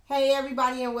Hey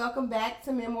everybody, and welcome back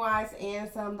to Memoirs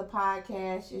and Some, the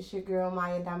podcast. It's your girl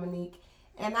Myia Dominique,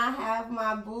 and I have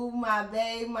my boo, my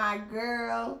babe, my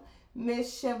girl,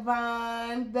 Miss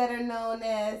Shavon, better known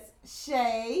as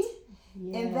Shay,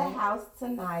 in the house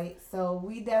tonight. So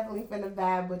we definitely finna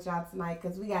vibe with y'all tonight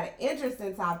because we got an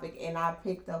interesting topic, and I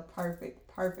picked a perfect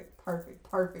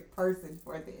person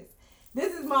for this.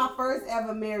 This is my first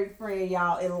ever married friend,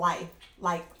 y'all, in life.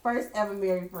 Like, first ever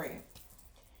married friend.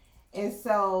 And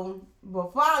so,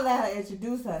 before I let her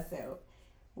introduce herself,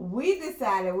 we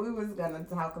decided we was going to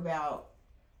talk about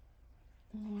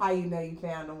how you know you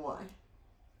found the one.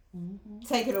 Mm-hmm.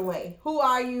 Take it away. Who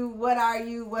are you? What are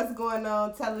you? What's going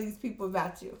on? Tell these people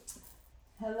about you.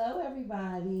 Hello,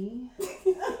 everybody.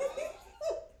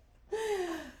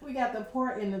 We got the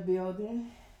port in the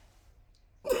building.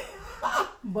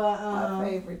 But her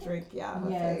favorite drink, y'all.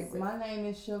 Favorite. My name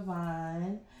is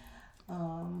Shavon.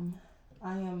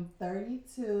 I am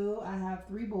 32. I have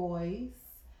 3 boys.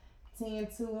 10,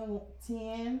 2,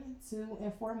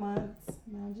 and 4 months.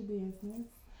 Mind your business.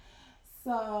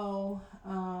 So,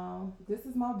 this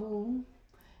is my boo.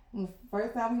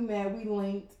 First time we met, we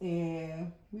linked,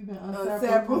 and we've been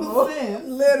inseparable since.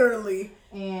 Literally.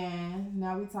 And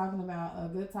now we're talking about a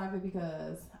good topic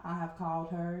because I have called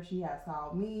her. She has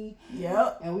called me.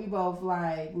 Yep. And we both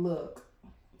like, look.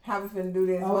 How we finna do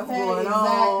this? Okay, what's going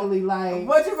on? Exactly. Like,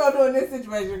 what you gonna do in this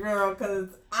situation, girl? Because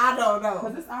I don't know.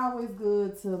 Because it's always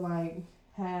good to like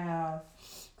have,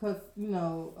 because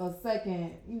a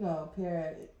second,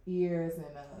 pair of ears and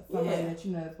somebody that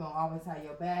you know is gonna always have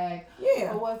your back.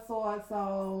 Yeah. Or what sort?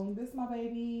 So this is my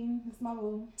baby. This is my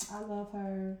boo. I love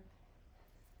her.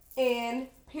 And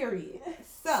period.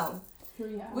 So.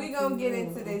 We're going to get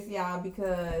into this, y'all,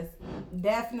 because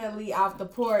definitely off the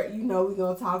port, we're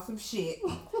going to talk some shit.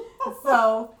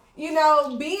 So,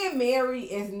 being married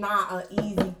is not an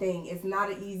easy thing. It's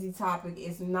not an easy topic.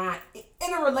 It's not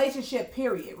in a relationship,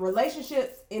 period.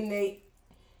 Relationships in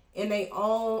their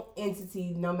own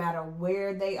entity, no matter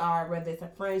where they are, whether it's a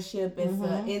friendship, it's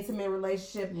an intimate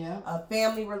relationship, a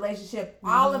family relationship,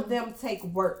 all of them take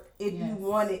work if you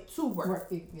want it to work.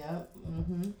 Yep.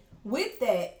 Mm-hmm. With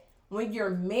that, when you're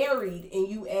married and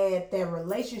you add that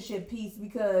relationship piece,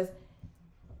 because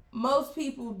most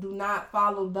people do not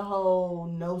follow the whole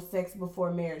no sex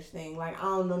before marriage thing. Like, I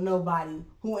don't know nobody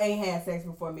who ain't had sex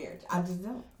before marriage. I just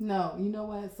don't. No, you know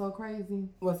what's so crazy?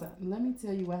 What's up? Let me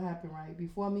tell you what happened, right?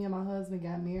 Before me and my husband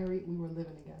got married, we were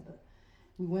living together.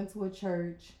 We went to a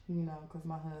church, because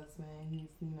my husband, he's,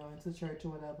 into church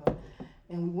or whatever.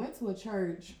 And we went to a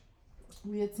church.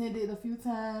 We attended a few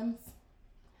times.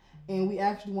 And we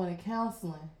actually wanted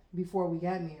counseling before we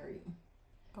got married.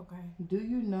 Okay. Do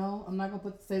you know, I'm not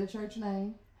going to say the church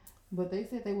name, but they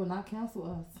said they would not counsel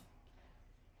us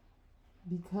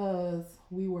because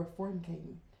we were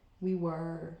fornicating. We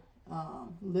were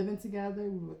living together,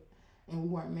 and we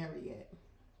weren't married yet.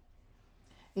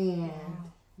 And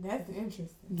wow. That's interesting.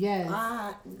 Yes.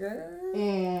 Girl.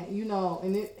 And,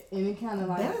 and it kind of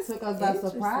like took us by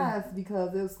surprise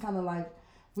because it was kind of like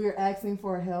we were asking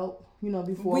for help.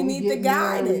 Before we need get the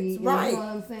guidance, married, right? You know what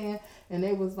I'm saying? And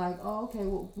they was like, "Oh, okay,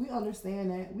 well, we understand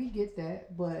that, we get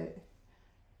that, but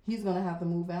he's gonna have to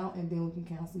move out, and then we can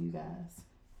counsel you guys."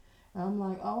 And I'm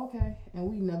like, "Oh, okay," and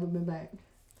we never been back.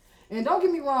 And don't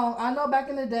get me wrong, I know back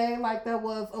in the day, like there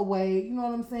was a way, you know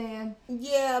what I'm saying?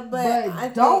 Yeah,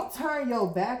 but don't turn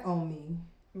your back on me,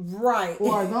 right?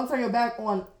 Or don't turn your back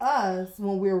on us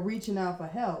when we're reaching out for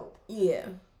help. Yeah.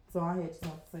 So I had to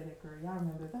say that, girl. Y'all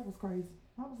remember that was crazy.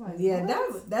 I was like, yeah,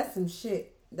 what? that's some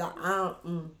shit. Yeah, I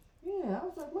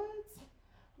was like, what? I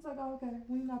was like, oh, okay,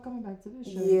 we're not coming back to this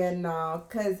church. Yeah, no,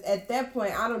 because at that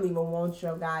point, I don't even want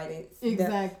your guidance.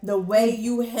 Exactly. The way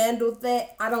you handled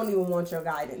that, I don't even want your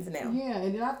guidance now. Yeah,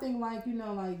 and then I think,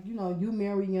 you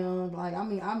marry young. Like, I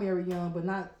mean, I married young, but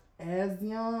not as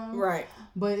young. Right.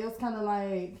 But it was kind of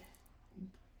like,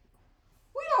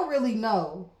 we don't really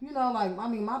know.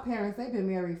 My parents, they've been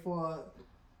married for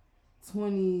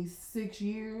 26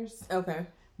 years. Okay.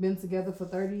 Been together for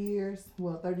 30 years.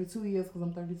 Well, 32 years because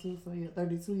I'm 32. So, yeah,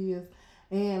 32 years.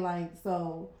 And,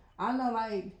 so I know,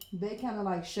 they kind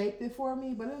of, shaped it for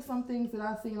me. But there's some things that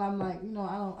I seen, I'm like,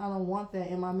 I don't want that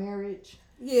in my marriage.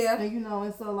 Yeah. And,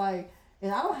 and so,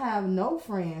 and I don't have no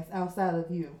friends outside of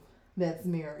you that's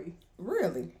married.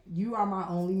 Really? You are my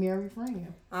only married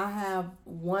friend. I have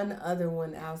one other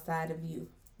one outside of you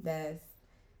that's...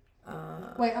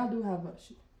 Wait, I do have a...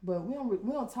 But we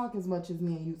don't talk as much as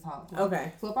me and you talk.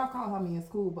 Okay. So if I call her me in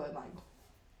school, but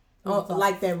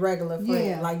like that regular friend.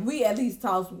 Yeah. Like we at least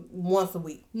talk once a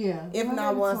week. Yeah. If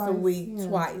not once a week,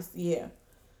 twice. Yeah.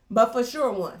 But for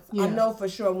sure once. Yeah. I know for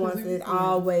sure once it Yeah.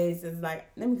 always is like,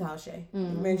 let me call Shay.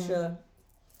 Make sure.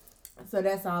 So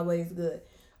that's always good.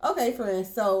 Okay,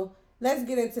 friends. So let's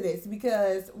get into this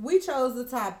because we chose the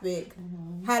topic.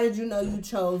 How did you know you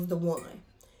chose the one?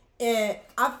 And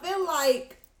I feel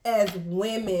like as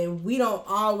women, we don't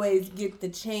always get the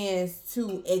chance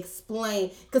to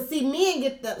explain. Cause see, men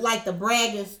get the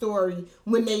bragging story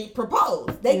when they propose.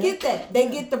 They get that. They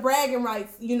get the bragging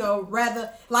rights. Rather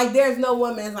like there's no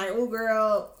woman that's like, oh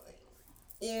girl,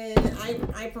 and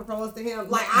I proposed to him.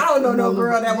 Like I don't know no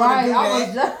girl that want to do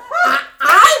that.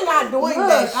 I'm not doing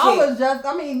that shit.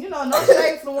 No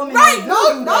shade to the woman. Right,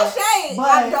 no shade. But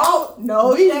I don't.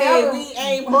 No shade. We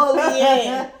ain't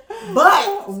bullying.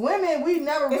 But women, we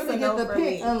never really get to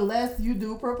pick unless you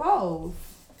do propose.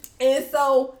 And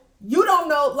so you don't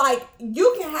know, like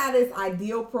you can have this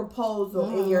ideal proposal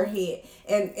in your head.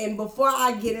 And before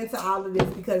I get into all of this,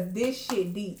 because this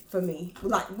shit deep for me,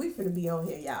 like we finna be on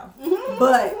here, y'all.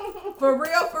 But for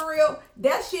real,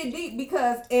 that shit deep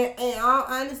because in all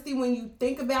honesty, when you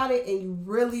think about it and you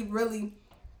really, really,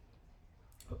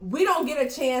 we don't get a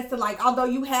chance to like, although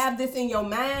you have this in your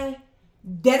mind,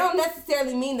 that don't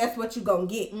necessarily mean that's what you're gonna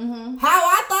get. How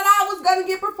I thought I was gonna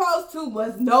get proposed to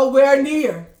was nowhere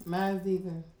near. Mine's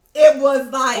either. It was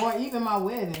like, or even my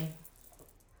wedding.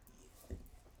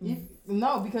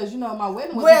 No, because my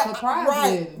wedding was a surprise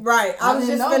wedding. Right. I was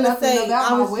just gonna say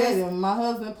about my wedding. My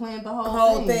husband planned the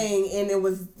whole thing, and it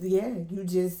was you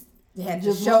just had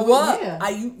to show up. Yeah.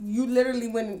 You literally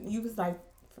when you was like,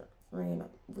 friend,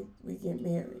 we get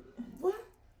married. What?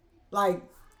 Like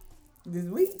this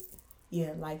week?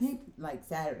 Yeah, like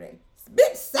Saturday.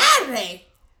 Big Saturday.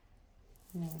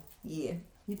 Yeah.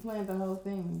 He planned the whole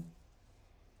thing.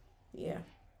 Yeah.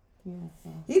 Yeah. So.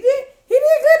 He did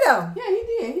good though. Yeah, he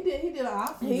did. He did an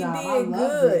awesome job. He did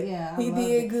good. Yeah, he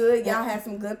did good. Y'all had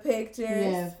some good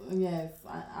pictures. Yes.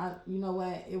 I you know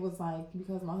what? It was like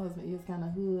because my husband is kind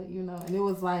of hood, and it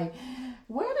was like,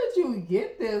 where did you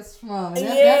get this from? And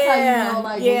that's how you know,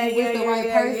 like, when you with the right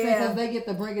person, because they get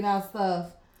to bringing out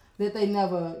stuff that they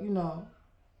never,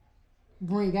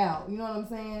 bring out. You know what I'm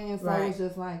saying? And so it's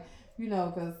just like,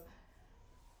 because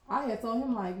I had told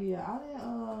him like,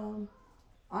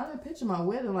 I didn't picture my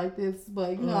wedding like this,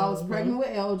 but I was pregnant with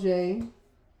LJ,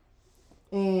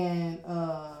 and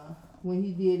when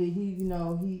he did it,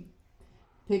 he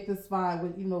picked a spot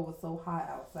where it was so hot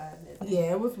outside that day.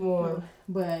 Yeah, it was warm,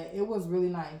 but it was really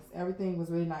nice. Everything was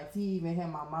really nice. He even had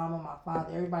my mama, my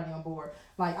father, everybody on board.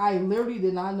 Like I literally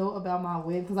did not know about my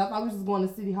wedding because I thought we was just going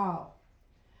to City Hall.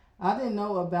 I didn't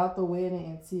know about the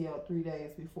wedding until 3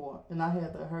 days before, and I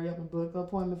had to hurry up and book an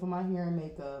appointment for my hair and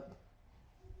makeup.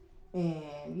 And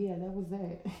that was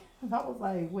that. I was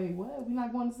like, wait, what? We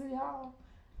not going to City Hall?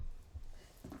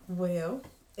 Well,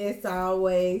 it's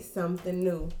always something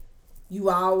new. You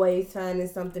always finding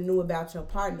something new about your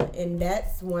partner. And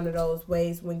that's one of those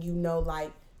ways when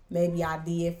like, maybe I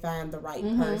did find the right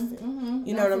person.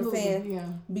 You know what I'm saying? Yeah.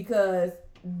 Because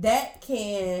that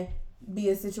can be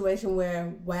a situation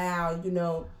where, wow, I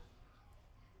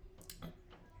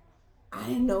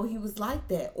didn't know he was like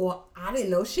that, or I didn't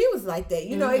know she was like that.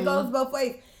 It goes both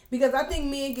ways. Because I think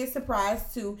men get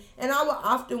surprised too. And I would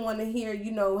often want to hear,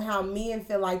 how men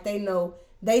feel like they know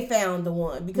they found the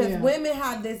one. Because women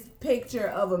have this picture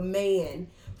of a man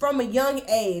from a young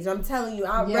age. I'm telling you,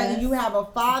 whether you have a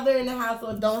father in the house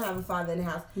or don't have a father in the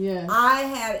house. Yeah. I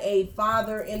had a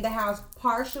father in the house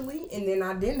partially, and then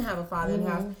I didn't have a father in the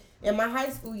house in my high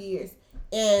school years.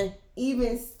 And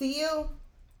even still,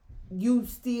 you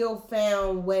still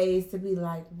found ways to be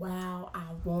like, wow, I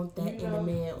want that in a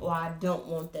man, or I don't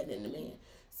want that in a man.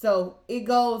 So it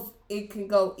can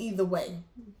go either way.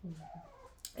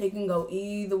 It can go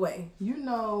either way. You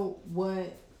know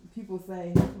what people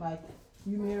say, like,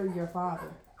 you marry your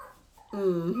father.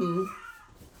 I'm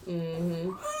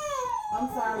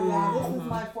sorry, y'all. This is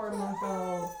my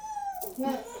 4-month-old.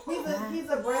 He's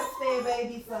a breastfed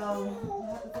baby, so I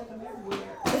have to take him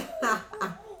everywhere.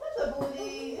 It's a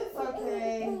booty. It's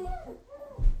okay.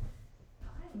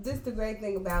 This the great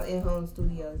thing about in-home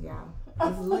studios, y'all.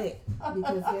 It's lit.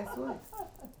 Because guess what?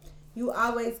 You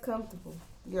always comfortable.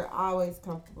 You're always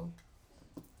comfortable.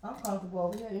 I'm comfortable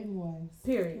over here anyways.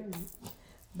 Period.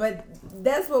 But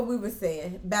that's what we were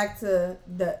saying. Back to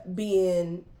the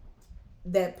being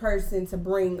that person to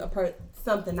bring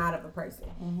something out of a person.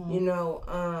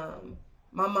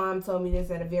 My mom told me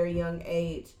this at a very young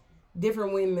age.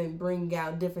 Different women bring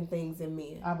out different things in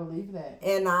men. I believe that.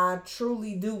 And I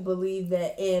truly do believe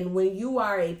that. And when you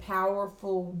are a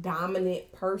powerful,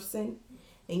 dominant person,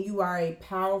 and you are a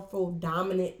powerful,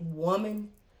 dominant woman,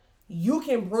 you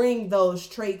can bring those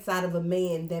traits out of a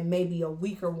man that maybe a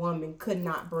weaker woman could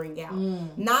not bring out.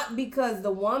 Not because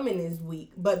the woman is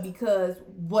weak, but because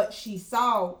what she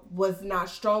saw was not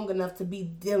strong enough to be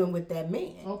dealing with that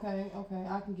man. Okay,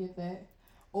 I can get that.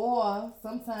 Or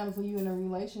sometimes when you're in a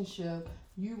relationship,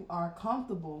 you are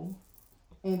comfortable,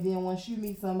 and then once you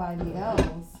meet somebody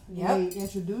else, they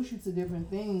introduce you to different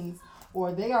things,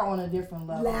 or they are on a different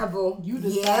level. You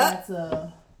decide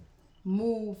to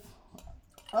move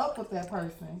up with that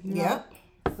person. You know?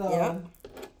 So,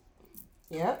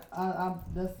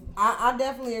 I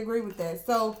definitely agree with that.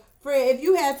 So, friend, if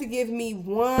you had to give me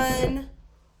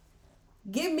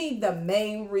the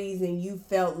main reason you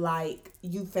felt like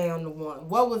you found the one.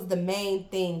 What was the main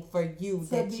thing for you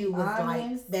that you was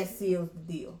like, that seals the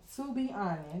deal? To be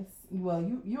honest, well,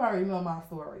 you already know my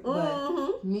story,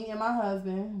 but me and my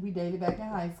husband, we dated back in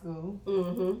high school.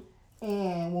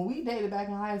 And when we dated back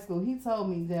in high school, he told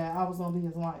me that I was going to be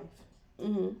his wife.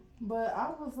 But I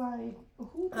was like,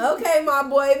 okay, my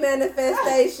boy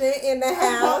manifestation in the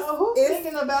house. Who's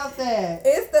thinking about that?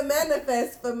 It's the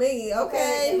manifest for me,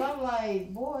 okay? And I'm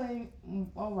like, boy,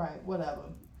 all right, whatever.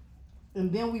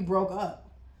 And then we broke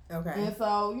up. Okay. And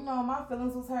so, you know, my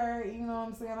feelings was hurt, you know what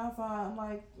I'm saying? I'm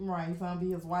like, right, he's going to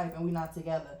be his wife, and we not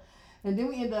together. And then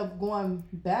we ended up going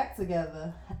back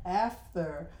together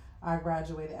after I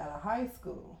graduated out of high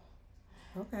school.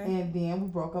 Okay. And then we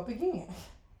broke up again.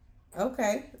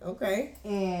 Okay.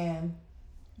 And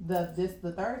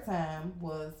the third time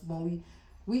was when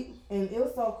we and it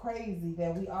was so crazy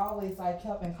that we always like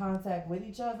kept in contact with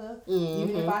each other.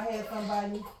 Even if I had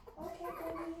somebody,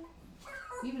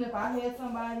 even if I had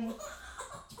somebody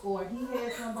or he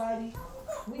had somebody,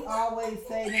 we always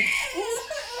stayed in.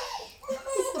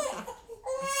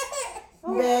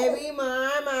 Baby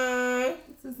mama.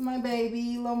 This is my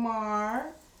baby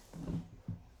Lamar.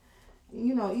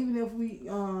 You know, even if we,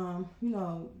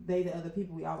 dated other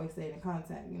people, we always stayed in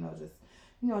contact,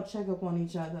 just, check up on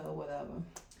each other or whatever.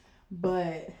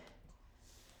 But,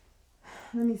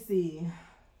 let me see.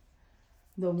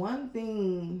 The one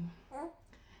thing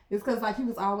is because, like, he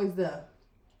was always there.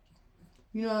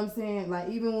 You know what I'm saying? Like,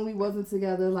 even when we wasn't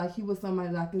together, like, he was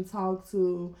somebody that I can talk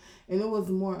to. And it was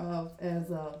more of,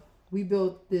 we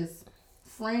built this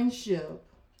friendship.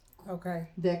 Okay.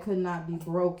 That could not be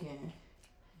broken.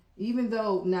 Even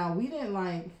though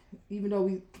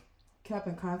we kept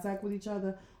in contact with each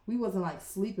other, we wasn't like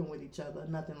sleeping with each other,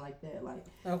 nothing like that. Like,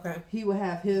 okay, he would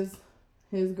have his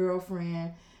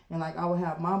girlfriend, and like I would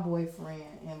have my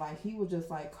boyfriend, and like he would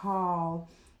just like call,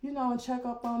 and check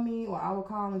up on me, or I would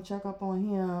call and check up on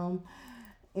him.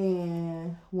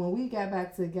 And when we got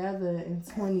back together in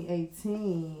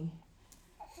 2018,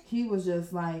 he was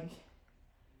just like,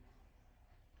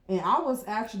 and I was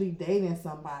actually dating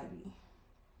somebody.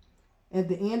 At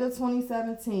the end of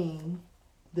 2017,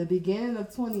 the beginning of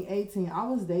 2018, I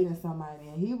was dating somebody,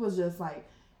 and he was just like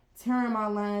tearing my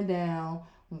line down,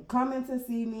 coming to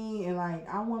see me, and like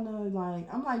I'm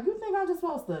like, you think I'm just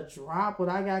supposed to drop what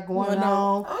I got going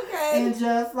on, and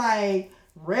just like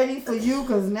ready for you,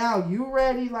 cause now you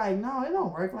ready? Like, no, it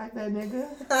don't work like that, nigga.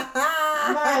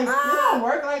 Like, it don't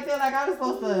work like that. Like, I'm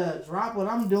supposed to drop what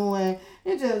I'm doing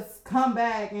and just come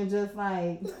back and just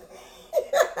like.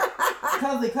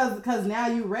 Cause now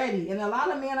you ready, and a lot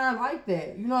of men are like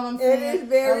that. You know what I'm saying? It is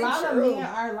very true. A lot of men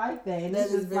are like that, and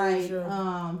it's just like, true.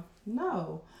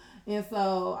 No. And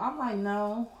so I'm like,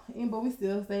 no, but we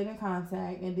still stayed in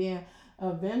contact, and then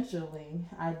eventually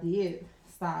I did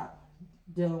stop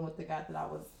dealing with the guy that I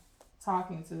was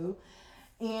talking to,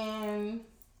 and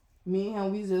me and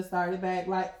him, we just started back.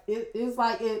 Like it's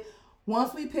like it.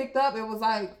 Once we picked up, it was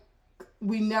like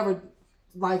we never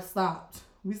like stopped.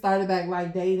 We started back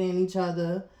like dating each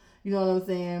other. You know what I'm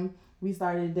saying? We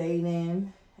started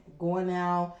dating, going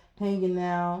out, hanging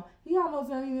out. He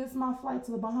almost made me miss my flight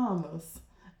to the Bahamas.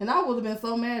 And I would have been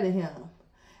so mad at him.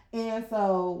 And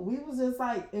so we was just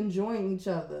like enjoying each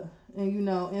other. And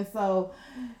and so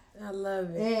I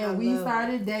love it. And we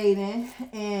started dating.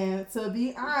 And to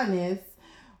be honest,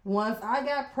 once I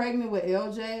got pregnant with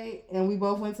LJ, and we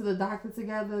both went to the doctor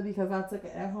together because I took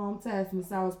an at-home test and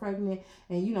said I was pregnant,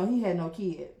 and he had no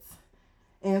kids.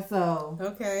 And so so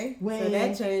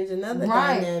that changed another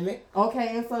dynamic.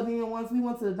 Okay, and so then once we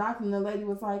went to the doctor, and the lady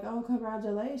was like, "Oh,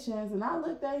 congratulations!" And I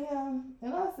looked at him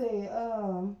and I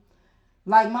said,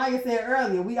 like Myia said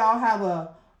earlier, we all have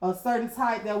a certain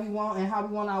type that we want and how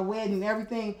we want our wedding and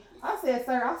everything. I said,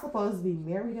 "Sir, I'm supposed to be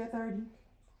married at 30,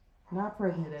 not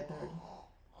pregnant at 30."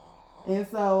 And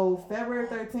so February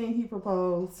 13th, he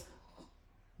proposed.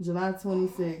 July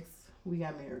 26th, we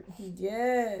got married.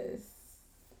 Yes.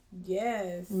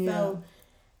 Yeah. So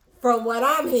from what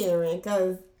I'm hearing,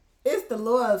 because it's the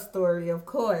love story, of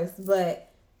course,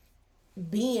 but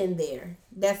being there,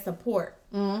 that support.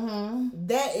 Mm-hmm.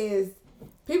 That is,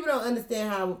 people don't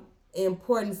understand how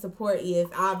important support is.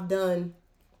 I've done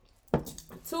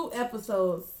 2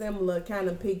 episodes similar, kind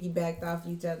of piggybacked off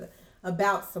each other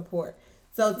about support.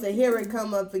 So to hear it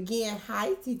come up again,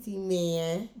 hi TT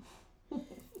man.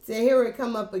 To hear it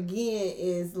come up again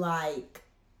is like,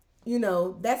 you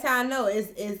know, that's how I know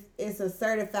it's a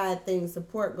certified thing.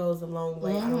 Support goes a long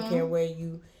way. I don't care where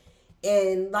you.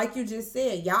 And like you just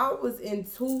said, y'all was in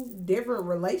 2 different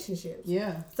relationships.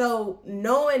 Yeah. So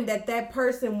knowing that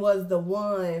person was the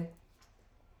one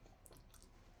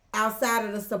outside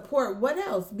of the support, what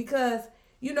else? Because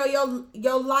you know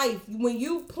your life, when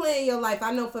you plan your life,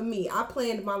 I know for me, I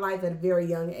planned my life at a very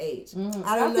young age. I don't know.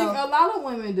 I think a lot of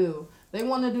women do. They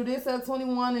want to do this at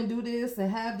 21 and do this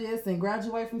and have this and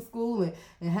graduate from school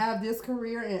and have this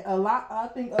career, and I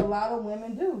think a lot of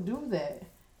women do that.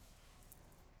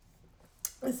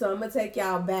 So I'm gonna take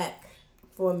y'all back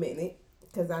for a minute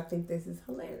because I think this is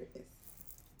hilarious.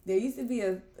 There used to be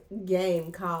a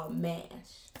game called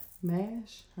MASH.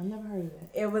 MASH? I never heard of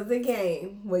that. It was a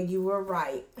game where you were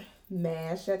right.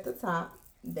 MASH at the top.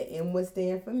 The M would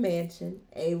stand for mansion.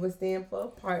 A would stand for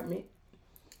apartment.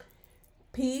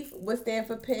 P would stand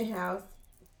for penthouse.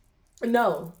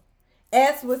 No.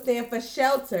 S would stand for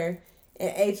shelter.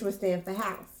 And H would stand for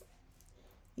house.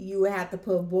 You would have to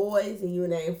put boys and you would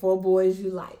name 4 boys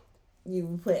you liked. You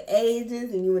would put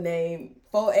ages and you would name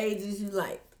 4 ages you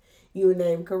liked. You would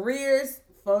name careers,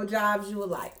 4 jobs you would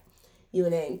like. You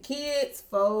would name kids,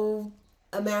 4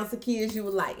 amounts of kids you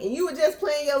would like. And you would just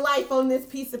plan your life on this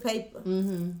piece of paper.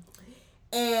 Mm-hmm.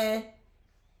 And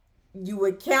you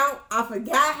would count. I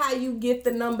forgot how you get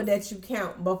the number that you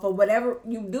count. But for whatever,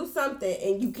 you do something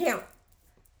and you count.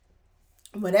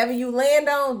 Whatever you land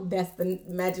on, that's the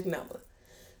magic number.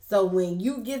 So when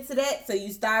you get to that, so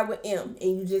you start with M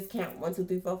and you just count. 1, 2,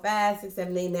 3, 4, 5, 6,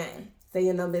 7, 8, 9. Say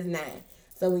your number is 9.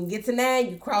 So when you get to 9,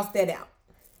 you cross that out.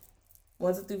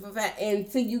 1, 2, 3, 4, 5,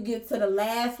 until you get to the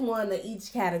last one of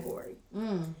each category.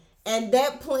 And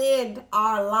that planned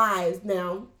our lives.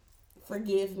 Now,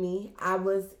 forgive me, I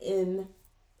was in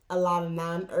a lot of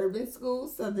non-urban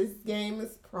schools, so this game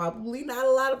is probably not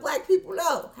a lot of black people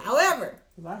know. However,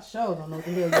 I sure don't know what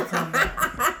the hell you're talking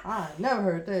about. I never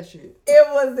heard that shit. It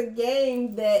was a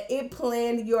game that it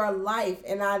planned your life,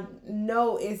 and I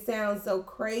know it sounds so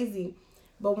crazy,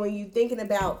 but when you're thinking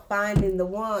about finding the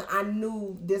one, I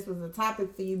knew this was a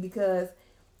topic for you because,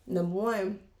 number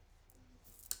 1,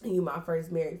 you my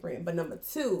first married friend. But number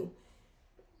 2,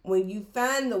 when you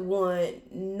find the one,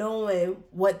 knowing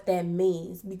what that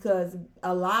means. Because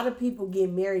a lot of people get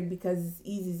married because it's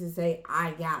easy to say,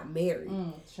 I got married.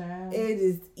 Child. It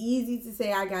is easy to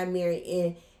say, I got married.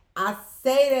 And I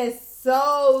say that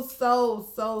so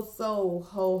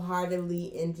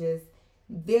wholeheartedly and just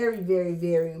very, very,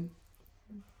 very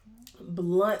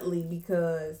bluntly,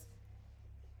 because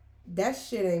that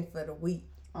shit ain't for the weak.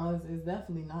 Oh, it's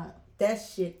definitely not. That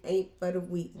shit ain't for the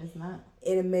weak. It's not.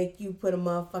 It'll make you put a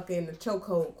motherfucker in the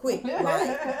chokehold quick.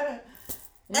 Like,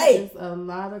 hey, it's a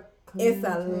lot of. It's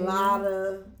a lot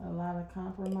of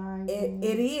compromising.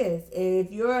 It is. And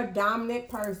if you're a dominant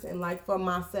person, like for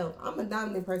myself, I'm a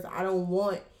dominant person.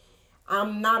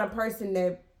 I'm not a person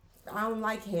that, I don't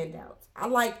like handouts. I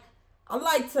like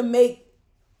to make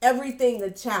everything a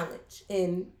challenge.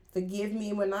 And forgive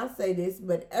me when I say this,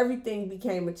 but everything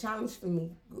became a challenge for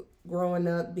me growing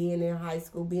up, being in high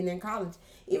school, being in college,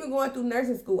 even going through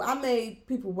nursing school. I made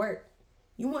people work.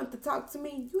 You want to talk to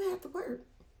me? You have to work.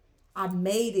 I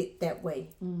made it that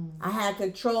way. I had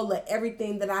control of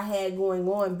everything that I had going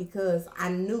on because I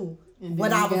knew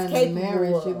what I was capable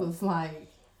marriage, of. it was like,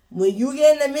 when you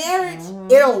get in a marriage,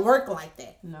 it don't work like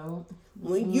that. No.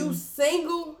 When you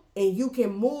single and you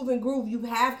can move and groove, you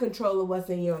have control of what's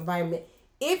in your environment.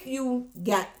 If you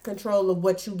got control of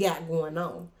what you got going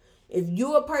on. If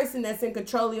you a person that's in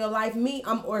control of your life, me,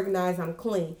 I'm organized, I'm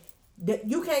clean.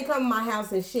 You can't come to my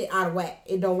house and shit out of whack.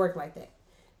 It don't work like that.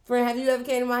 Friend, have you ever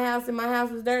came to my house and my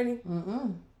house was dirty?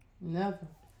 Never.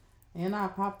 And I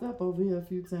popped up over here a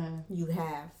few times. You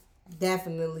have.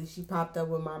 Definitely. She popped up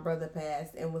when my brother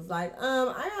passed and was like,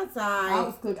 I outside. I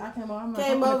was cooking. I came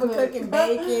Came over cooking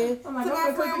bacon. I'm like, to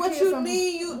my friend, what you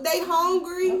need? They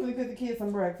hungry? I'm gonna cook the kids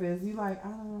some breakfast. You like, I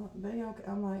don't know. They okay.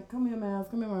 I'm like, come here, Miles.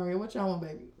 Come here, Maria. What y'all want,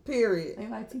 baby? Period. They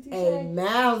like, TT Hey,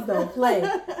 Miles don't play.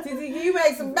 TT, can you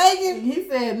make some bacon? He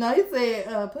said,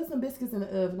 put some biscuits in the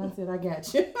oven. I said, I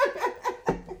got you.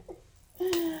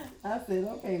 I said,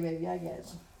 okay, baby, I got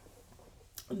you.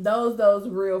 Those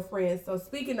real friends. So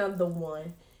speaking of the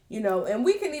one, and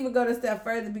we can even go a step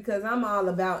further because I'm all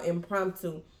about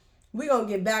impromptu. we're going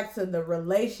to get back to the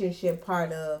relationship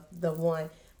part of the one.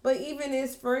 But even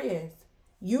as friends,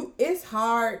 it's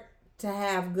hard to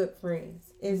have good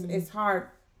friends. It's hard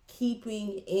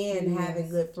keeping and having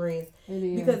good friends.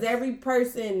 Because every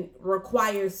person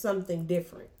requires something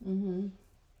different. Mm-hmm.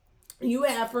 You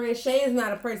have friends. Shay is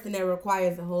not a person that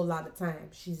requires a whole lot of time.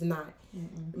 She's not.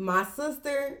 Mm-mm. My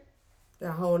sister,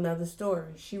 a whole nother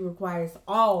story. She requires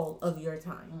all of your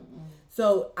time. Mm-mm.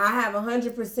 So I have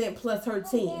 100% plus her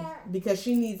 10 because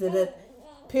she needs it.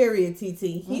 Period,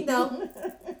 TT. He know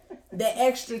the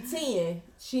extra 10.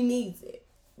 She needs it.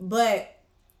 But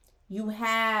you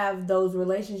have those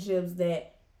relationships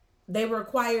that they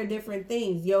require different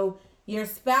things. Your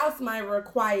spouse might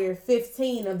require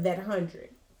 15 of that 100.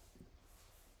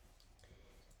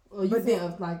 Well, you think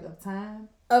of time?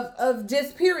 Of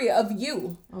just period of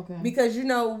you. Okay. Because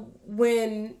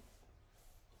when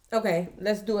okay,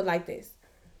 let's do it like this.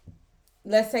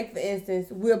 Let's take for instance,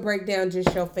 we'll break down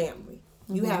just your family.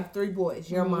 Mm-hmm. You have 3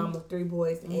 boys. Your mom of 3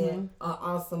 boys and an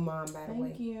awesome mom, by the way.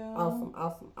 Thank you.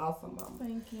 Awesome mom.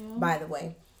 Thank you. By the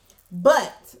way.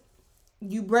 But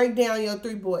you break down your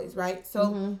 3 boys, right?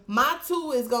 So my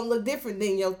 2 is gonna look different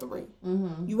than your 3.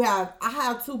 Mm-hmm. I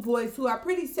have 2 boys who are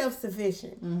pretty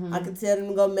self-sufficient. Mm-hmm. I can tell them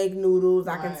to go make noodles.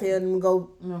 Right. I can tell them to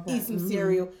go eat some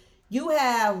cereal. You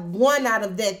have 1 out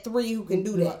of that 3 who can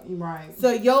do that. Right.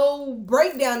 So your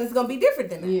breakdown is gonna be different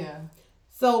than that. Yeah.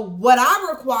 So what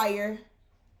I require,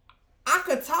 I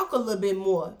could talk a little bit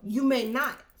more. You may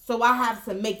not. So I have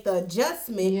to make the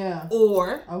adjustment. Yeah.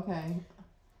 Or okay.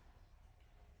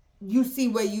 You see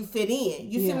where you fit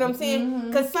in. You see what I'm saying?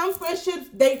 Because some friendships,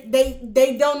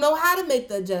 they don't know how to make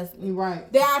the adjustment.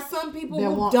 Right. There are some people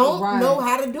who don't know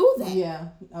how to do that. Yeah.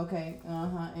 Okay.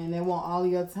 And they want all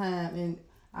of your time, and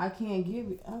I can't give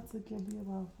you. I took your bill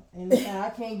off, and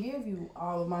I can't give you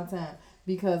all of my time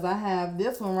because I have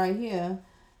this one right here,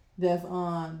 that's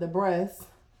on the breast.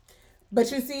 But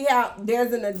you see how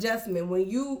there's an adjustment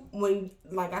when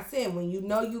like I said, when you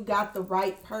know you got the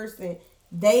right person.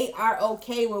 They are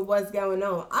okay with what's going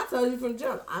on. I told you from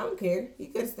jump, I don't care. You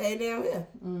could stay down here.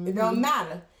 Mm-hmm. It don't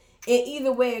matter. And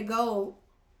either way it go,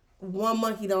 one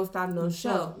monkey don't stop no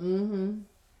show. Mm-hmm.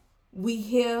 We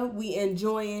here, we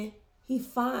enjoying. He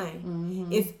fine.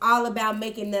 Mm-hmm. It's all about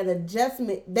making that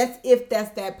adjustment. That's if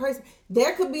that's that person.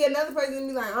 There could be another person and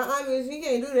be like, bitch, you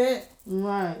can't do that.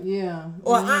 Right, yeah.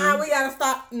 Or we gotta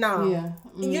stop. No. Yeah.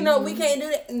 Mm-hmm. We can't do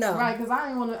that. No. Right, because I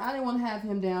didn't want to have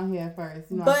him down here first.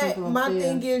 But my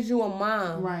thing is, you a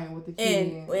mom. Right, with the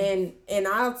kids. And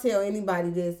I'll tell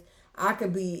anybody this. I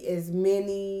could be as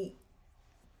many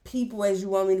people as you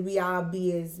want me to be. I'll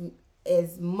be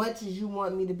as much as you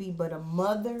want me to be. But a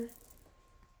mother,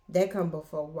 that come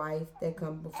before wife, that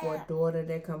come before daughter,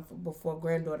 that come before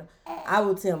granddaughter. I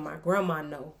will tell my grandma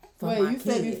no. Wait, you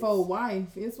said before wife.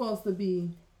 It's supposed to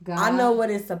be God. I know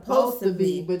what it's supposed to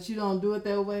be. But you don't do it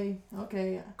that way?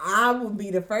 Okay. I will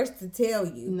be the first to tell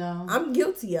you. No. I'm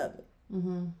guilty of it.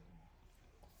 Mm-hmm.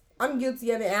 I'm guilty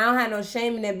of it. And I don't have no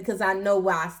shame in that because I know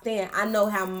where I stand. I know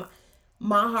how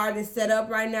my heart is set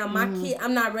up right now. My kid,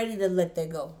 I'm not ready to let that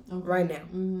go right now.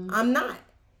 Mm-hmm. I'm not.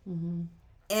 Mm-hmm.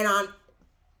 And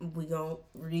we gonna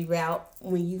reroute.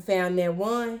 When you found that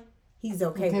one, he's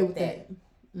okay with that.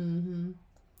 Mm-hmm.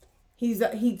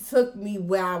 He took me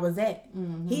where I was at.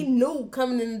 Mm-hmm. He knew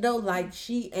coming in the door like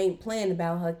she ain't playing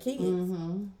about her kids.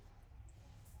 Mm-hmm.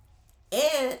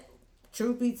 And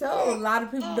truth be told, a lot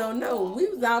of people don't know. We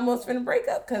was almost finna break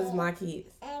up because of my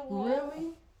kids. Really?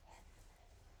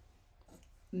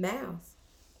 Mouse.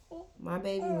 My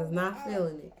baby was not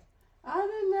feeling it. I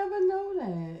didn't never know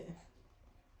that.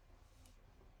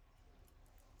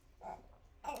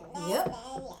 Yep.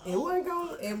 It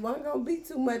wasn't gonna be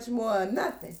too much more or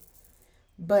nothing.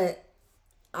 But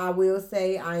I will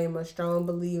say I am a strong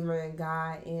believer in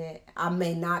God, and I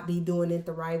may not be doing it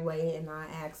the right way, and I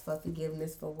ask for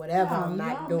forgiveness for whatever I'm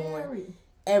not doing married.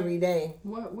 Every day.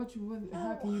 How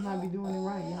can you not be doing it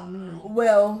right? Y'all married.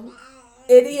 Well,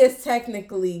 it is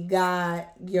technically God,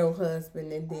 your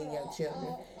husband, and then your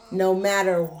children. No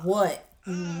matter what.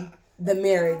 Mm-hmm. The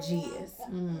marriage is.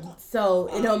 So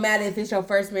it don't matter if it's your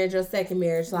first marriage or second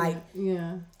marriage. Like,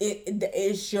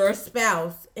 it's your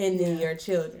spouse and then your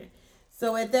children.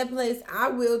 So at that place, I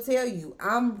will tell you,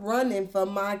 I'm running for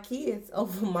my kids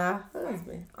over my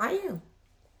husband. I am.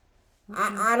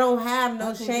 I don't have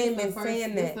no shame in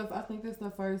saying that. I think that's the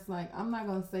first, like, I'm not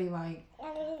going to say, like,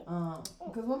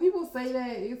 because when people say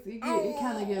that, it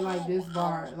kind of get like this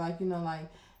bar, like, like,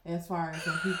 as far as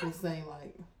when people say,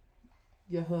 like,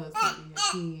 your husband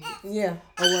and your kids. Yeah.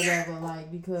 Or whatever, like,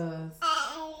 because...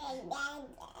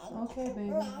 Okay,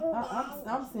 baby.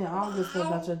 I'm saying all this stuff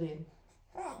about your daddy.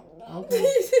 Okay.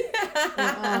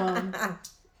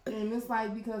 And it's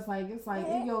like, because like it's like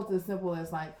it goes as simple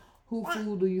as like, who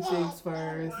food do you fix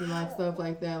first and like stuff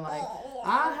like that. Like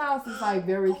our house is like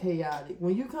very chaotic.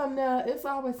 When you come there, it's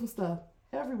always some stuff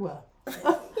everywhere.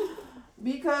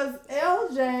 Because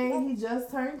LJ, he just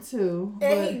turned 2,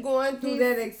 and he going through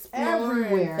that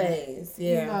exploring phase.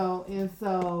 Yeah, you know, and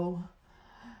so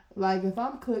like if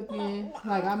I'm cooking,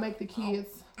 like I make the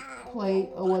kids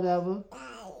plate or whatever.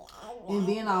 And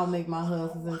then I'll make my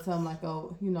husband and tell him like,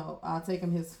 oh, you know, I'll take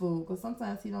him his food, because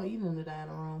sometimes he don't eat in the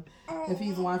dining room. If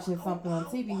he's watching something on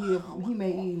TV, he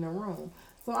may eat in the room.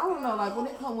 So I don't know, like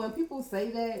when people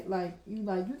say that, like you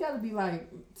gotta be like,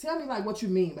 tell me like what you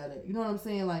mean by that. You know what I'm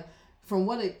saying? Like from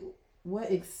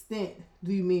what extent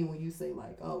do you mean when you say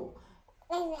like, oh,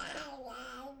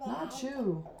 not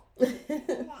you,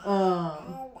 you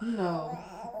know,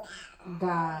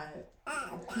 God.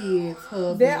 Kids,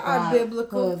 husband, there are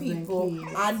biblical husband, people.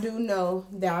 Kids. I do know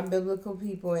there are biblical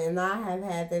people, and I have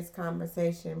had this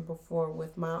conversation before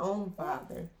with my own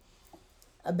father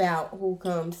about who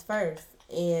comes first.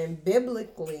 And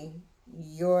biblically,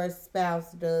 your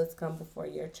spouse does come before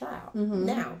your child. Mm-hmm.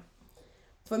 Now,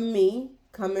 for me,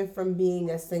 coming from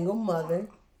being a single mother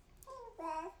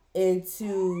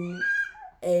into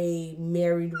a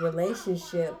married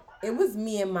relationship, it was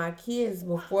me and my kids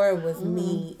before it was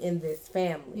me in this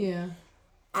family. Yeah.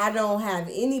 I don't have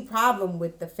any problem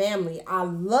with the family. I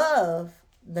love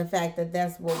the fact that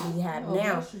that's what we have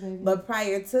now. But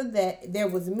prior to that, there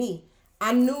was me.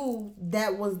 I knew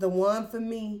that was the one for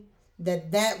me,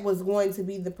 that was going to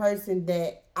be the person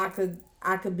that I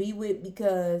could be with,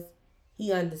 because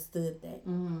he understood that.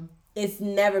 Mm-hmm. It's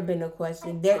never been a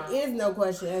question. There is no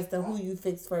question as to who you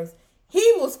fix first.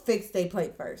 He was fixed they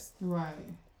plate first. Right.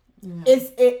 Yeah.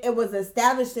 It was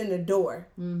established in the door.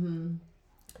 Mm-hmm.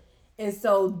 And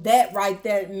so that right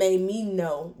there made me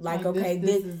know, like okay,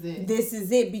 this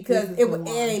is it, because it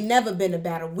ain't never been a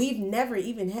battle. We've never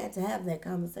even had to have that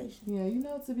conversation. Yeah, you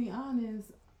know, to be honest,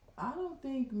 I don't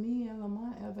think me and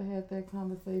Lamont ever had that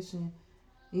conversation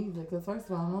either. Because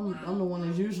first of all, I'm the one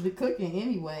that's usually cooking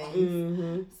anyway.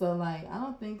 Mm-hmm. So like, I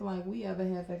don't think like we ever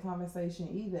had that conversation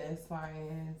either, as far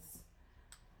as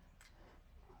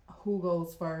who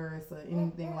goes first or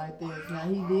anything like this. Now,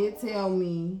 he did tell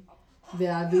me that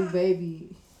I do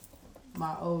baby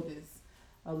my oldest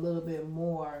a little bit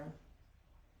more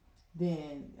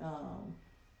than,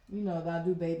 that I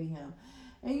do baby him.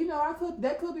 And,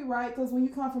 that could be right, because when you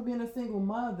come from being a single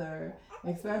mother,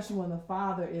 especially when the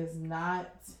father is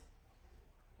not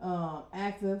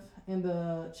active in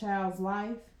the child's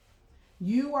life,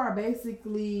 you are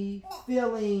basically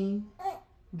filling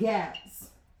gaps.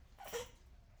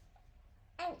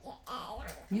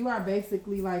 You are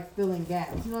basically like filling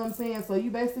gaps. You know what I'm saying? So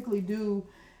you basically do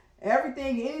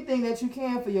anything that you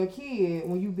can for your kid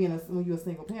when you're a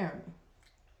single parent.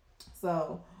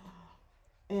 So,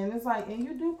 and it's like, and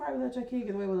you do probably let your kid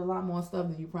get away with a lot more stuff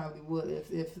than you probably would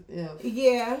if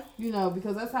yeah,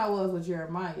 because that's how it was with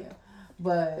Jeremiah.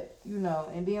 But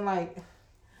and then like,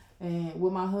 and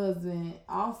with my husband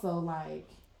also, like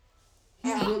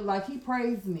he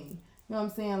praised me. You know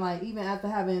what I'm saying? Like, even after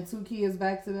having 2 kids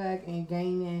back to back and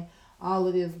gaining all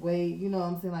of this weight, you know what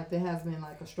I'm saying? Like, there has been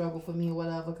like a struggle for me or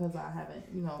whatever, because I haven't,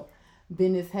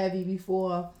 been this heavy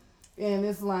before. And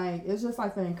it's like, it's just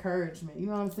like the encouragement. You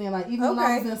know what I'm saying? Like, even when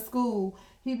I was in school,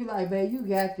 he'd be like, babe, you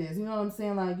got this. You know what I'm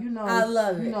saying? Like, I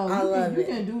love it. You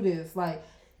can do this. Like,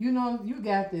 you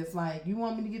got this. Like, you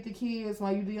want me to get the kids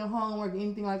while you do your homework,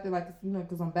 anything like that. Like,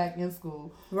 because I'm back in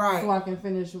school. Right. So I can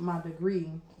finish my degree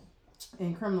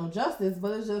in criminal justice.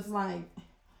 But it's just like,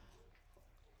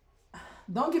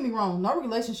 don't get me wrong, no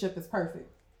relationship is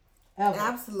perfect ever.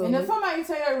 Absolutely. And if somebody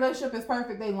tell you that relationship is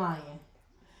perfect, they lying,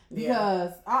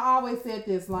 because I always said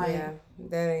this, like,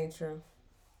 that ain't true.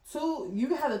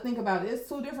 You have to think about it, it's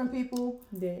 2 different people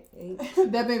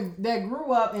that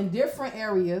grew up in different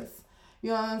areas,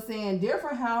 you know what I'm saying,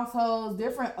 different households,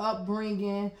 different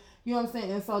upbringing, you know what I'm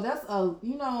saying. And so that's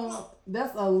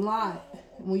a lot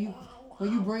when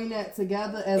you bring that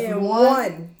together as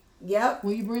one. Yep.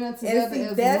 When you bring that together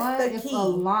as one, it's a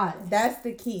lot. That's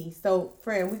the key. So,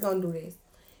 friend, we're going to do this.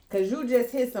 Because you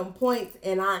just hit some points,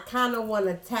 and I kind of want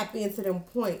to tap into them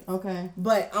points. Okay.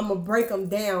 But I'm going to break them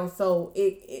down, so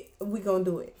we're going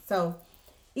to do it. So,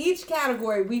 each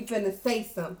category, we finna say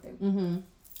something.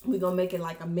 Mm-hmm. We're going to make it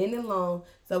like a minute long,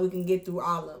 so we can get through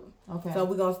all of them. Okay. So,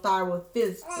 we're going to start with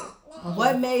physical. Okay.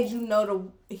 What made you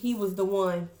know he was the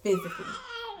one physically?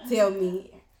 Tell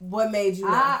me, what made you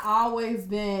know? I always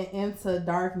been into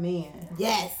dark men.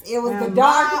 Yes, it was the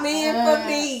dark men for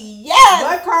me. Yes.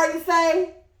 What Cardi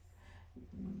say?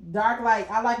 dark like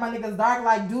I like my niggas dark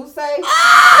like Duce.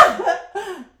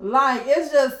 Like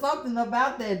it's just something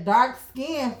about that dark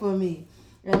skin for me.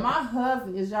 And my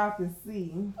husband, as y'all can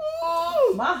see,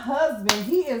 my husband,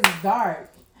 he is dark.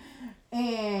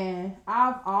 And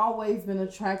I've always been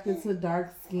attracted to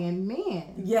dark skinned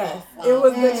men. Yes. It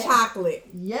was the chocolate.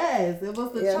 Yes, it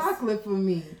was the chocolate for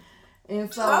me.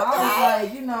 And so I was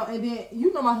like, you know, and then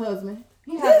you know my husband.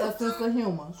 He has a sense of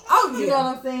humor. Oh yeah. You know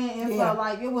what I'm saying? And so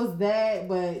like it was that,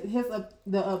 but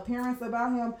the appearance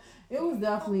about him, it was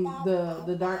definitely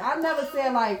the dark. I never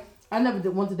said like I never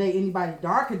want to date anybody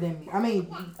darker than me. I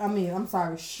mean, I'm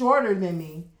sorry, shorter than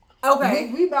me.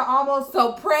 Okay. We about almost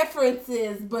so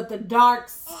preferences, but the dark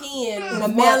skin, the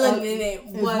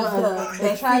melanin was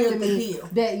the attracted me.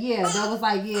 That was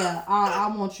like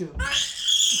I want you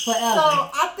forever. So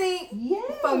I think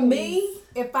for me,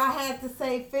 if I had to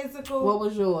say physical, what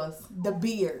was yours? The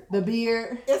beard. The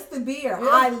beard. It's the beard. Yeah.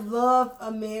 I love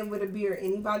a man with a beard.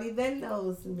 Anybody that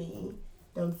knows me.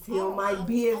 Don't tell my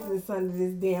business under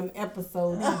this damn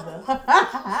episode either.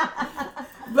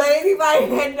 But anybody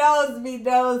that knows me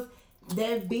knows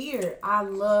that beard. I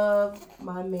love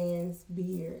my man's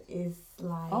beard. It's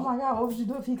like... Oh my God, what would you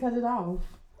do if he cut it off?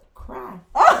 Cry.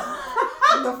 The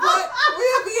fuck?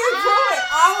 We'll be into it.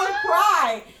 I would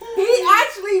cry. He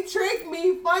actually tricked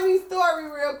me. Funny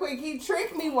story real quick. He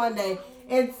tricked me one day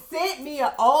and sent me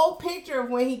an old picture of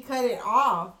when he cut it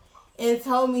off. And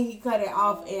told me he cut it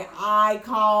off, and I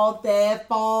called that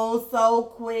phone so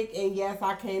quick. And yes,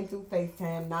 I came through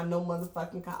FaceTime, not no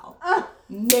motherfucking call.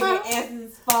 Nigga answers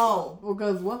his phone.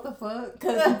 Because what the fuck?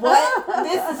 Because what?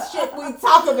 This is shit we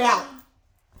talk about.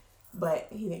 But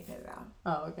he didn't cut it off.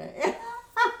 Oh, okay.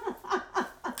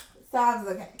 So I was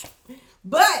okay.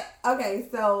 But, okay,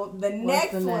 so the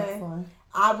next one,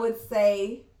 I would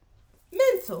say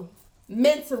mental.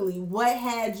 Mentally, what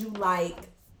had you like...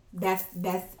 That's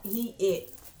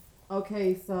it.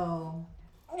 Okay, so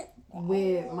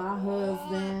with my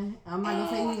husband, I'm not gonna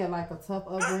say he had like a tough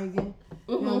upbringing.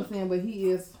 You know what I'm saying? But he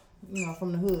is, you know,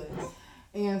 from the hood.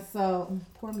 And so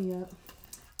pour me up.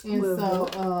 And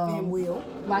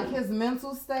like his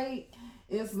mental state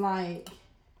is like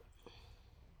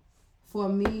for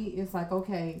me, it's like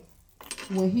okay,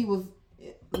 my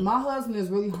husband is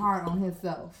really hard on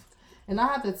himself. And I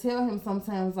have to tell him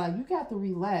sometimes, like, you got to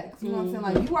relax. You know what I'm saying?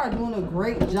 Like, you are doing a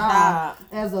great job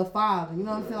as a father. You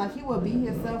know what I'm saying? Like, he will beat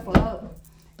himself up.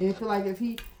 And feel like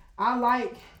I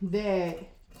like that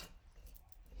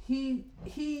he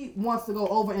wants to go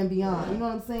over and beyond. You know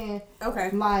what I'm saying?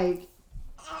 Okay. Like,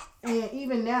 and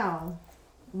even now,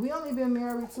 we only been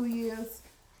married 2 years.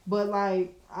 But,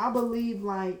 like, I believe,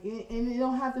 like, and it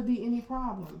don't have to be any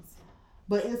problems.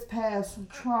 But it's past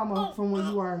trauma from when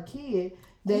you are a kid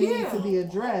that need to be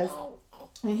addressed,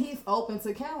 and he's open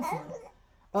to counseling.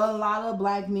 A lot of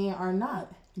black men are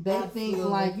not. They think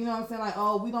like, you know what I'm saying, like,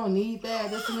 oh, we don't need that,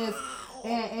 this and this,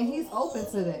 and he's open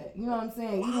to that. You know what I'm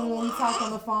saying? Even when we talk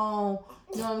on the phone,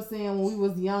 you know what I'm saying, when we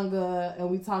was younger and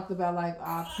we talked about like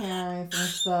our parents and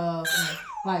stuff, and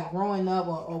like growing up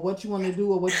or what you want to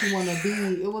do or what you want to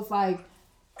be, it was like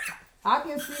I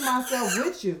can see myself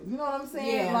with you. You know what I'm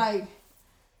saying? Yeah. Like.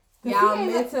 Y'all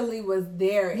mentally was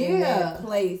there in that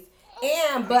place.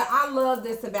 But I love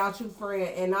this about you, friend,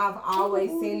 and I've always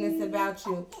seen this about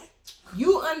you.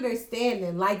 You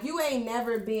understanding. Like, you ain't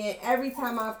never been, every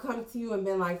time I've come to you and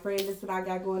been like, friend, this is what I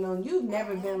got going on, you've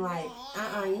never been like,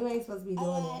 you ain't supposed to be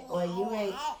doing that. Or you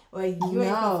ain't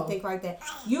supposed to think like that.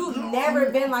 You've never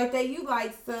been like that. You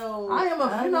like, so. I am a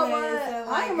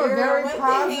very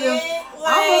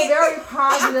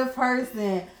positive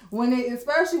person.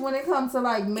 Especially when it comes to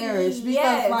like marriage,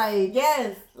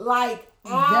 because like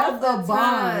that's the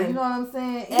bond. You know what I'm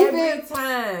saying? Every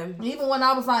time, even when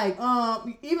I was like,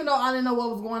 even though I didn't know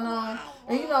what was going on,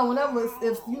 and you know, whenever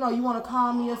if you know you want to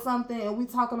call me or something, and we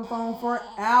talk on the phone for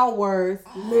hours,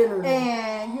 literally,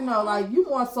 and you know, like you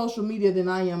more on social media than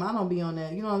I am. I don't be on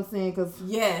that. You know what I'm saying? Because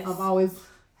I'm always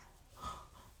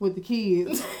with the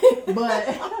kids,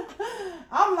 but.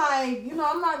 I'm like, you know,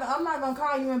 I'm not gonna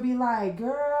call you and be like,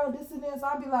 girl, this and this.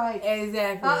 I'll be like,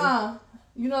 exactly.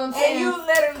 You know what I'm saying? And you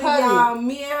literally, y'all,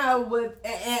 me and her was,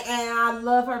 and I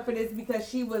love her for this because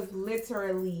she was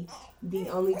literally the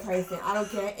only person. I don't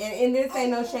care, and this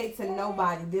ain't no shade to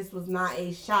nobody. This was not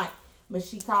a shot, but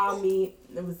she called me.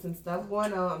 There was some stuff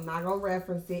going on. I'm not gonna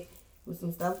reference it. With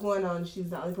some stuff going on, she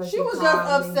was the only person. She was just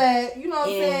upset. You know what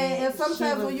I'm saying? And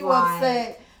sometimes when you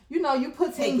upset. You know, you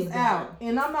put things out,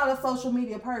 and I'm not a social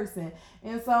media person,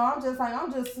 and so I'm just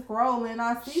scrolling.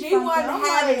 I see she wasn't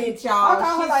having it, y'all. I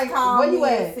called her like, where you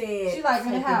at? She like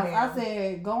in the house. I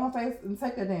said, go on Facebook and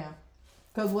take her down.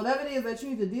 Because whatever it is that you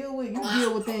need to deal with, you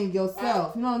deal within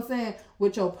yourself. You know what I'm saying?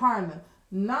 With your partner.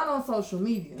 Not on social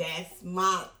media. That's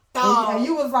my thought. And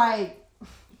you was like,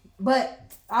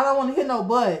 but I don't want to hear no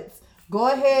buts.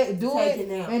 Go ahead, do Take it,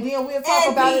 and then we'll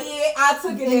talk about it. I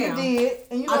took it and down. You did,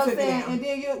 and you know what I'm saying? And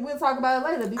then we'll talk about it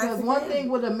later. Because one thing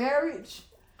with a marriage,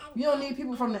 you don't need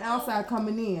people from the outside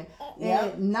coming in.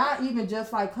 Yep. And not even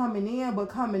just like coming in, but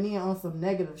coming in on some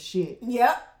negative shit.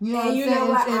 Yep. You know what I'm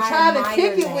saying? And trying to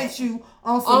kick it with you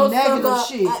on some negative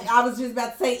shit. I was just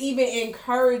about to say, even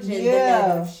encouraging the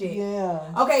negative shit.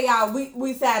 Yeah. Okay, y'all,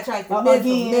 we sidetracked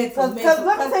again. Because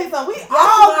let me tell you something.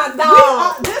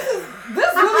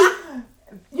 This really,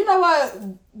 you know what?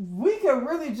 We could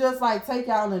really just like take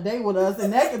y'all on a date with us,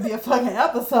 and that could be a fucking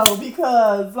episode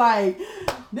because like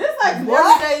this like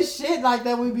everyday shit like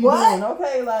that we be doing.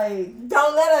 Okay, like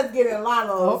don't let us get in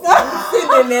Lalo's.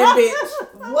 Sitting in that bitch.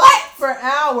 What? For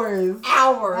hours.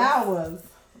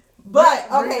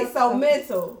 But okay, so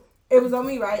mental. It was on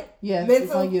me, right? Yes, mental.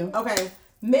 It's on you. Okay.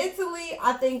 Mentally,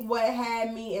 I think what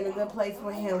had me in a good place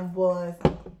with him was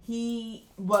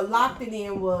what locked it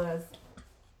in was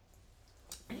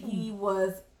he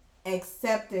was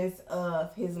acceptance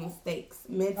of his mistakes.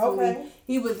 Mentally,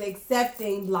 he was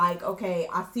accepting, like, okay,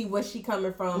 I see where she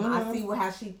coming from. I see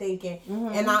how she thinking,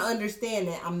 and I understand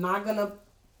that. I'm not gonna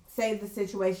say the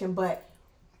situation, but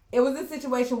it was a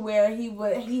situation where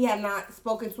he had not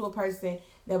spoken to a person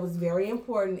that was very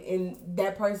important, and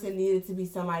that person needed to be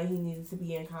somebody he needed to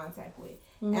be in contact with.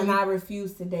 And I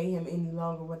refused to date him any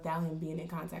longer without him being in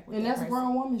contact with. And that that's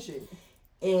grown woman shit.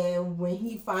 And when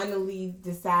he finally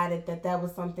decided that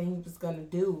was something he was gonna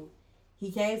do,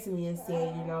 he came to me and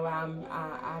said, you know,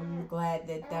 I'm glad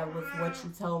that was what you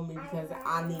told me because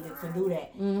I needed to do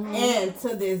that. And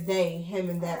to this day, him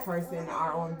and that person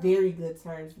are on very good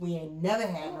terms. We ain't never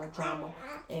had no drama,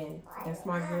 and that's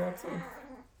my girl too.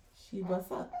 She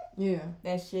what's up? Yeah,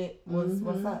 that shit was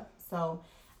what's up. So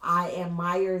I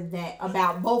admire that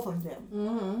about both of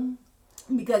them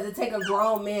because it take a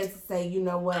grown man to say, you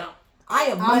know what, I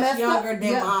am much younger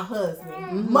than my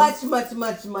husband, much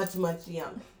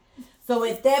younger. So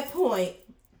at that point,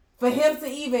 for him to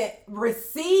even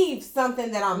receive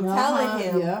something that I'm telling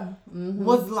him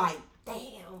was like,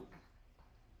 damn.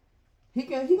 He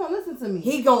gonna listen to me.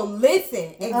 He gonna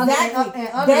listen. Exactly.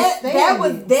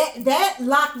 That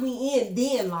locked me in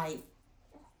then, like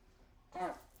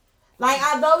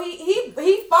although he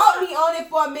fought me on it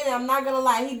for a minute, I'm not gonna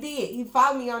lie, he did. He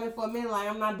fought me on it for a minute, like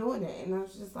I'm not doing that. And I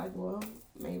was just like, well,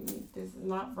 maybe this is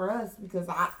not for us because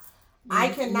I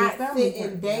cannot sit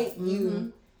and date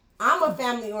you. I'm a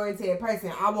family-oriented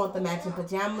person. I want the matching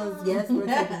pajamas. Yes, we're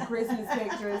taking Christmas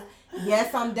pictures.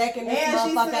 Yes, I'm decking this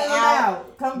motherfucker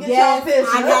out. Come get your picture.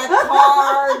 I got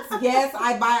cards. Yes,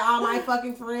 I buy all my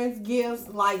fucking friends gifts.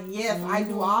 Like, yes, I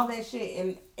do all that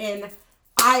shit. And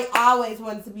I always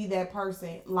wanted to be that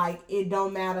person. Like, it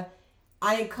don't matter.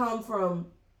 I didn't come from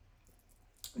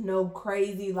no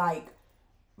crazy, like,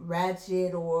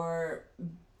 ratchet or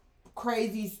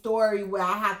crazy story where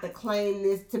I have to claim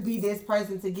this to be this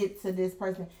person to get to this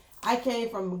person. I came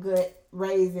from a good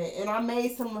raising and I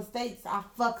made some mistakes. I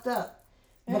fucked up.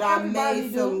 But I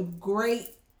made some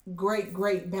great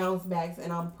bounce backs,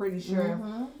 and I'm pretty sure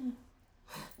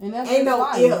and that's ain't no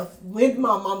life. if with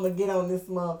my mama get on this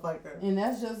motherfucker. And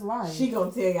that's just life. She gonna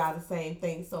tell y'all the same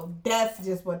thing. So that's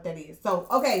just what that is. So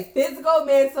okay, physical,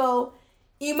 mental,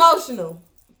 emotional.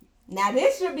 Now,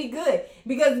 this should be good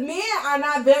because men are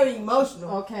not very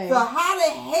emotional. Okay. So how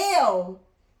the hell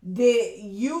did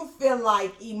you feel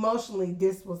like emotionally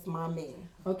this was my man?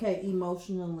 Okay,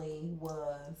 emotionally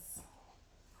was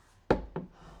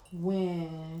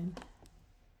when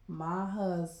my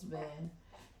husband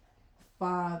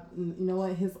you know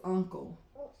what, his uncle.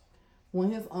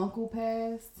 When his uncle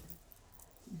passed,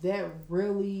 that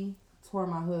really tore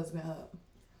my husband up.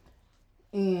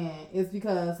 And it's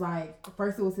because, like,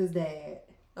 first it was his dad.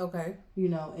 Okay. You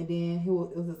know, and then it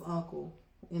was his uncle.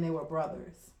 And they were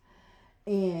brothers.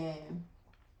 And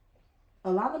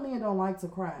a lot of men don't like to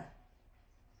cry.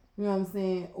 You know what I'm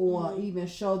saying? Or even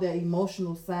show that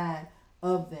emotional side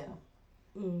of them.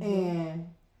 And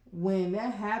when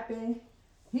that happened,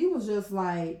 he was just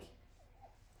like,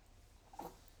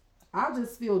 I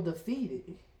just feel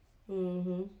defeated.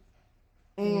 And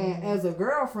as a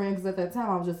girlfriend, because at that time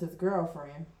I was just his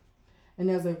girlfriend. And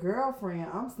as a girlfriend,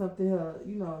 I'm something here,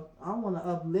 you know, I want to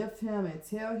uplift him and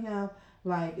tell him,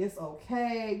 like, it's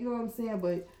okay. You know what I'm saying?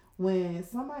 But when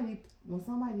somebody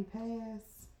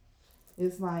passed,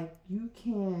 it's like you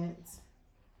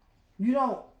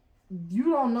don't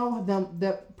know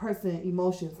that person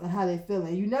emotions and how they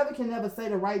feeling. You never say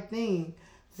the right thing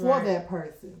for that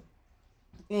person.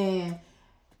 And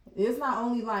it's not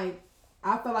only like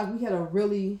I felt like we had a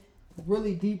really,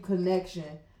 really deep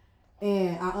connection,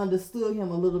 and I understood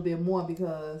him a little bit more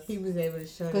because he was able to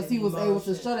show that. Because he was able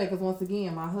to show that. Because once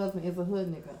again, my husband is a hood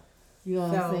nigga. You know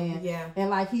what I'm saying? Yeah. And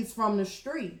like he's from the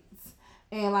streets.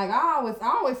 And like I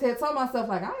always had told myself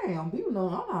like I ain't gonna be I'm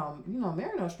not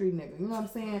marry no street nigga. You know what I'm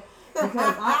saying?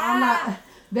 Because I'm not.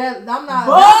 Boy,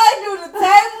 do the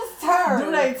tables turn?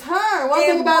 Do they turn? One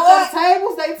thing about the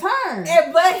tables, they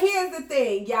turn. But here's the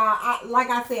thing, y'all. Like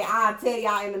I said, I'll tell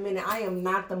y'all in a minute. I am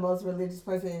not the most religious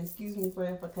person. Excuse me,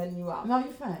 friend, for cutting you off. No, you're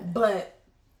fine. But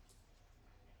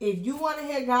if you want to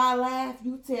hear God laugh,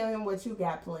 you tell him what you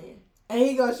got planned. And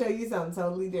he gonna show you something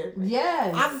totally different.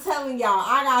 Yes. I'm telling y'all,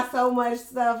 I got so much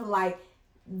stuff. Like,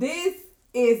 this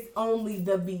is only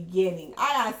the beginning.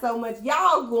 I got so much.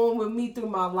 Y'all going with me through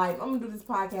my life. I'm gonna do this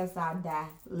podcast till I die,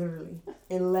 literally.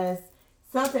 Unless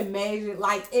something major,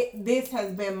 like this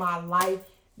has been my life.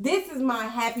 This is my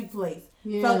happy place.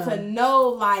 Yeah. So to know,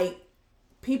 like,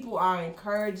 people are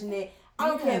encouraging it. I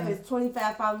don't care if it's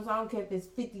 25 followers. I don't care if it's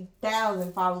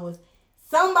 50,000 followers.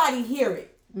 Somebody hear it.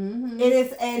 Mm-hmm.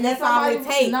 And that's all it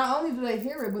takes. Not only do they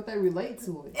hear it, but they relate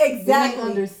to it. Exactly. They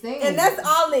understand. And that's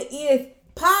all it is.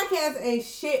 Podcast ain't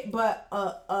shit but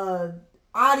a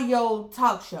audio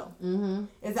talk show. Mm-hmm.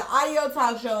 It's an audio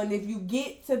talk show, and if you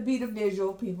get to be the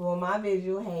visual people on my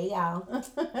visual, hey y'all,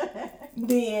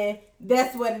 then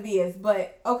that's what it is.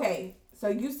 But okay, so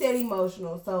you said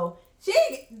emotional. So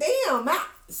Shay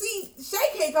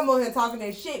can't come on here talking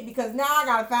that shit because now I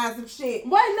gotta find some shit.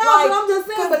 Wait, no, like, but I'm just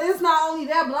saying. But it's not only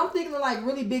that, but I'm thinking of like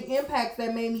really big impacts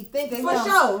that made me think of for him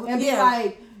sure, and be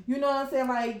like, you know what I'm saying?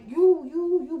 Like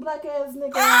you black ass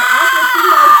nigga, I can see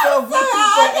myself with you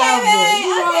forever. You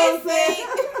know what I'm saying?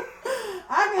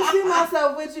 I can see myself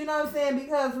with you. You know what I'm saying?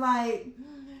 Because like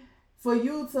for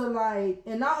you to like,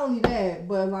 and not only that,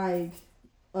 but like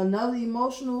another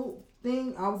emotional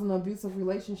thing. I was in an abusive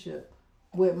relationship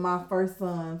with my first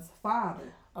son's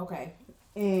father. Okay.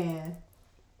 And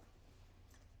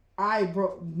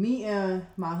me and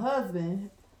my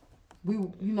husband,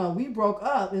 we broke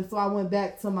up, and so I went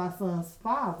back to my son's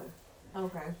father.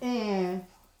 Okay. And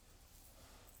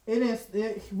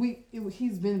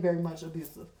he's been very much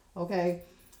abusive. Okay.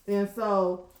 And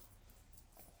so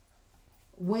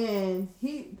when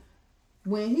he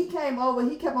came over,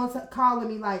 he kept on calling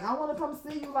me like, I want to come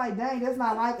see you. Like, dang, that's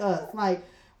not like us. Like,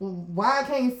 why I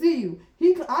can't see you?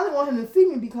 I didn't want him to see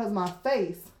me because my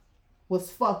face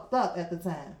was fucked up at the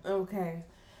time. Okay.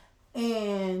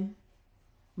 And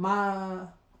my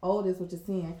oldest, which is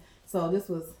 10, so this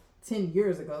was 10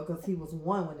 years ago because he was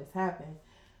 1 when this happened.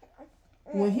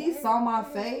 When he saw my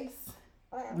face,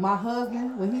 my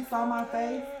husband, when he saw my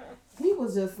face, he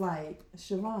was just like,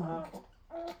 Shavon,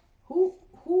 who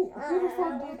the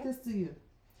fuck did this to you?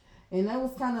 And that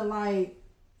was kind of like,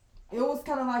 it was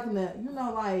kind of like in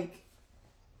the, like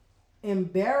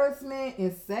embarrassment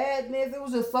and sadness. It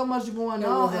was just so much going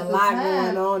on at the time. There was a lot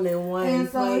going on in one place. And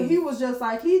so he was just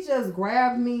like, he just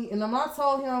grabbed me. And when I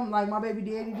told him, like, my baby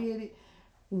daddy did it,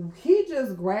 he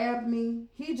just grabbed me.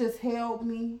 He just held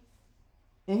me.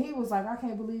 And he was like, I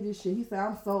can't believe this shit. He said,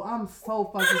 I'm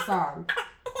so fucking sorry.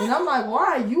 And I'm like,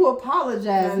 why are you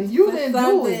apologizing? You didn't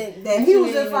do it. And he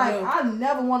was just like, I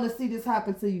never want to see this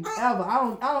happen to you ever.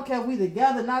 I don't care if we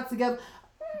together, not together,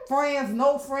 friends,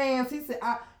 no friends. He said,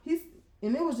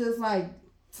 and it was just like,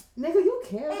 nigga, you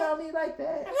care about me like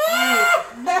that?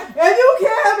 If you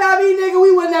care about me, nigga,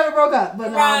 we would never broke up.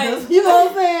 But right. You know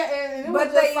what I'm saying? And it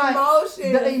was just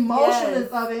the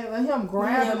emotions of it, and him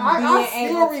grabbing. I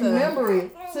still remember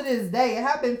it to this day. It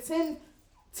happened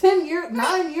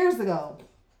 9 years ago.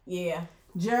 Yeah.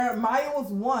 Jeremiah was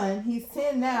 1. He's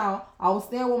 10 now. I was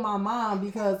staying with my mom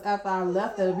because after I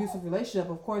left that abusive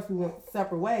relationship, of course, we went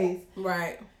separate ways.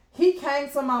 Right. He came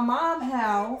to my mom's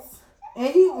house, and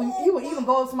he would even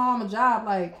go to my mama's job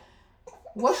like,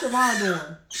 what's Shavon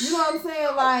doing? You know what I'm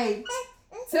saying? Like,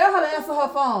 tell her to answer her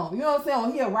phone. You know what I'm saying?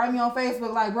 Or he'll write me on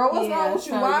Facebook like, bro, what's wrong with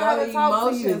you? Why I haven't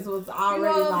talked to you? Was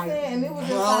already, you know what I'm saying? And it was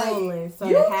just rolling. Like, so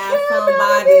to have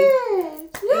somebody.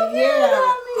 You care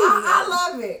about me. I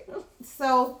love it.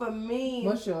 So for me,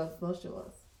 what's yours?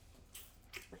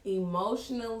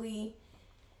 Emotionally,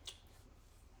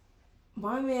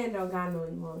 my man don't got no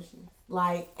emotions.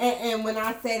 Like, and when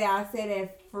I say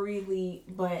that freely,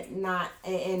 but not,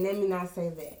 and let me not say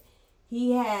that.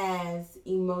 He has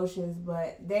emotions,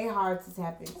 but they hard to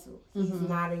tap into. He's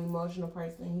not an emotional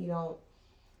person.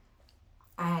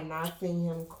 I had not seen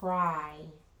him cry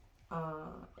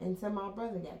until my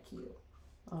brother got killed.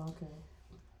 Oh, okay.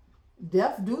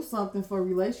 Death do something for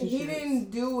relationships. He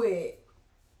didn't do it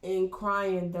in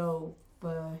crying though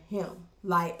for him.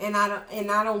 Like, and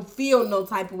I don't feel no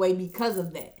type of way because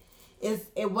of that.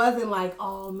 It wasn't like,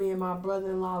 oh man, my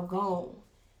brother-in-law gone.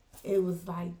 It was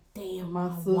like, damn, my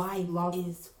wife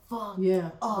is fucked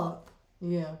up.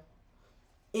 Yeah.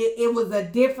 It was a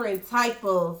different type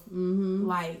of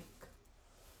like.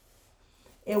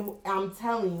 I'm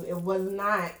telling you, it was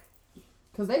not.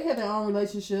 Cause they had their own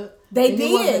relationship. They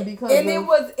did,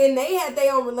 and they had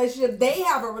their own relationship. They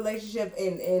have a relationship,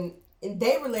 and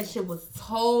their relationship was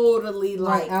totally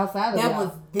like outside of that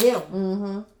was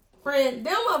them. Friend,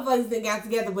 them motherfuckers done got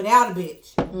together without a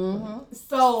bitch.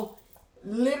 So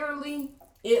literally,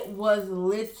 it was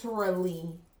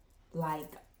literally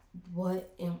like,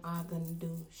 what am I gonna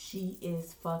do? She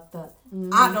is fucked up.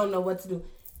 I don't know what to do.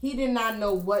 He did not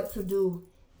know what to do,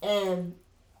 and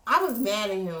I was mad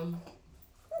at him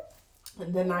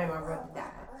the night my brother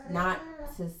died. Not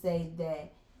to say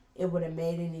that it would have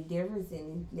made any difference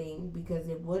in anything, because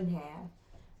it wouldn't have.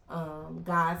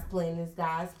 God's plan is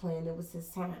God's plan. It was his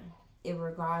time.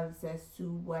 Regardless as to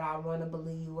what I want to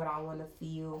believe, what I want to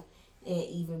feel, and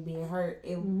even being hurt,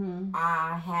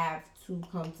 I have to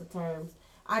come to terms.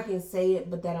 I can say it,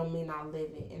 but that don't mean I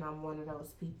live it, and I'm one of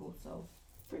those people. So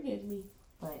forgive me,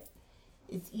 but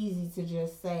it's easy to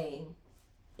just say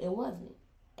it wasn't.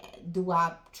 Do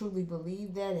I truly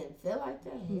believe that and feel like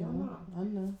that? Hell no. I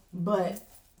know. But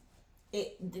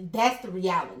that's the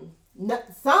reality.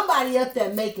 Somebody up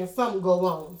there making something go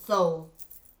on. So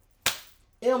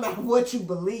it don't matter what you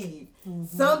believe.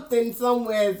 Something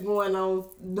somewhere is going on,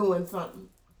 doing something.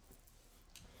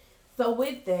 So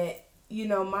with that,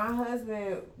 my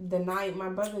husband, the night my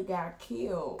brother got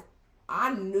killed,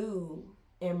 I knew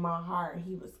in my heart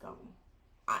he was gone.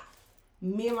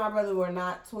 Me and my brother were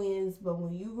not twins, but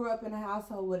when you grew up in a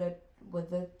household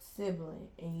with a sibling,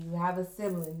 and you have a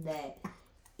sibling that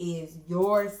is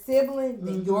your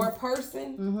sibling, your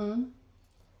person,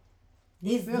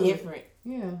 it's different.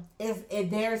 Yeah.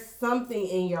 There's something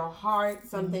in your heart,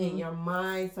 something in your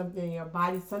mind, something in your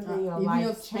body, something in your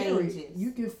life changes.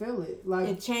 You can feel it. Like,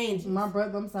 it changes. My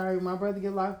brother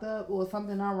get locked up or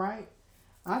something not right,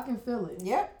 I can feel it.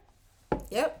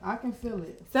 Yep. I can feel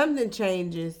it. Something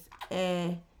changes,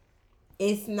 and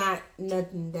it's not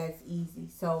nothing that's easy.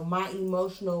 So my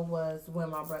emotional was when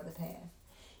my brother passed.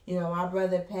 My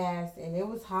brother passed, and it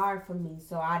was hard for me.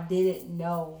 So I didn't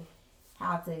know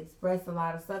how to express a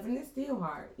lot of stuff, and it's still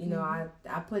hard.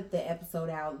 I put the episode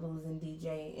out, Losing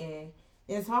DJ, and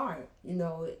it's hard.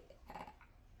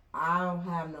 I don't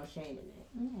have no shame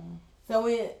in it. So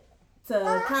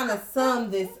to kind of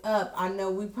sum this up, I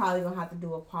know we probably gonna have to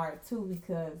do a part 2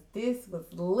 because this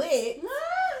was lit.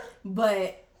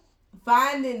 But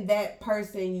finding that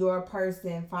person, your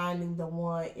person, finding the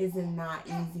one isn't not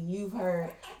easy. You've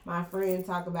heard my friend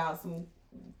talk about some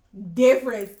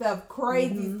different stuff,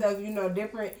 crazy stuff,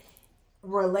 different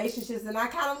relationships, and I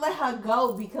kind of let her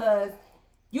go because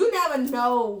you never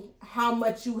know how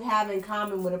much you have in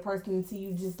common with a person until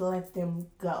you just let them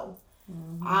go.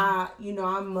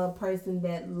 I'm a person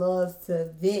that loves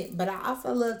to vent, but I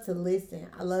also love to listen.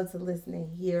 I love to listen and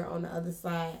hear on the other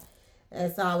side.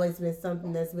 That's always been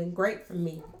something that's been great for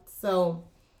me. So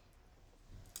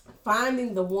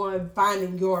finding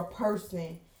your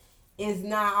person is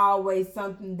not always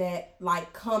something that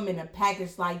like come in a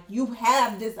package. Like, you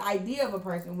have this idea of a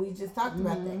person. We just talked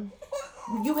about that.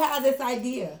 You have this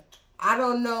idea. I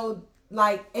don't know.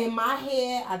 Like, in my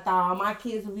head, I thought all my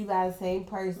kids would be by the same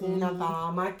person. I thought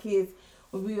all my kids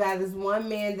would be by this one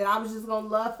man that I was just going to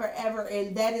love forever.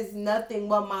 And that is nothing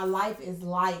what my life is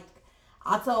like.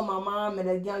 I told my mom at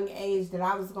a young age that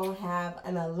I was going to have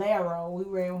an Alero. We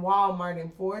were in Walmart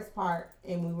in Forest Park,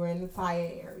 and we were in the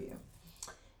tire area.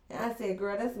 And I said,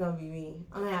 girl, that's going to be me.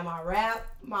 I'm going to have my wrap,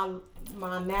 my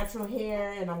natural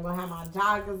hair, and I'm going to have my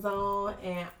joggers on,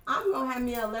 and I'm going to have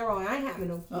me a Alero, and I ain't having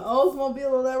no kids. An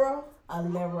Oldsmobile Alero?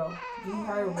 Alero. You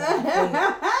heard what I said.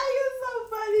 You're so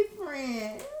funny,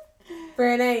 friend.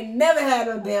 Friend, I ain't never had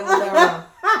no damn Alero.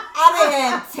 I done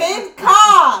had 10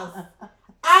 cars.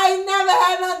 I ain't never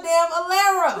had no damn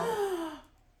Alero.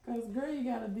 Because, girl, you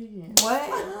got a big. What?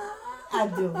 I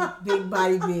do. Big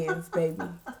body bins, baby.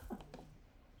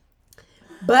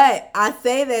 But I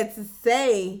say that to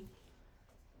say,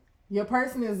 your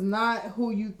person is not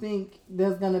who you think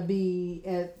there's going to be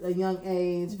at a young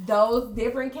age. Those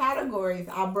different categories,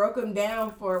 I broke them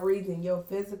down for a reason. Your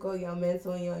physical, your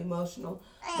mental, and your emotional.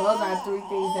 Those are 3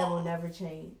 things that will never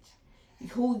change.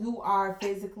 Who you are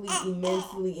physically,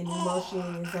 mentally, and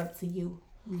emotionally is up to you.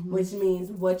 Which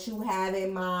means what you have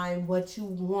in mind, what you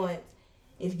want.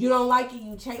 If you don't like it,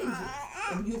 you change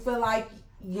it. If you feel like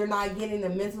you're not getting the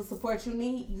mental support you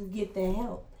need, you get the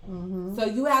help. Mm-hmm. So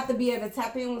you have to be able to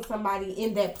tap in with somebody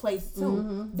in that place too.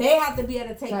 Mm-hmm. They have to be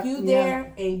able to take you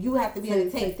there, and you have to be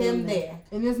able to take them there.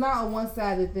 And it's not a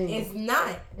one-sided thing. It's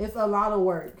not. It's a lot of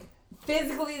work.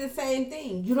 Physically, the same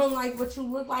thing. You don't like what you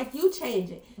look like, you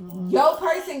change it. Mm-hmm. Your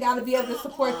person got to be able to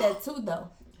support that too, though.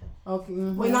 Okay.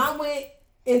 Mm-hmm. When I went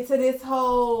into this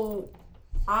whole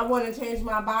I want to change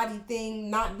my body thing,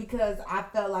 not because I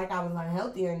felt like I was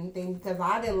unhealthy or anything, because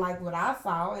I didn't like what I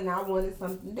saw and I wanted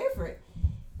something different.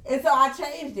 And so I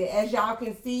changed it. As y'all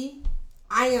can see,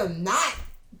 I am not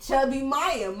chubby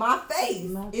Myia. My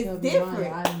face is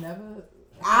different.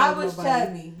 I was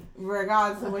chubby,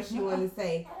 regardless of what she wanted to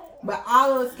say. But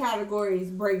all those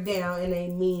categories break down and they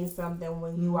mean something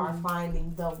when you are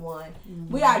finding the one.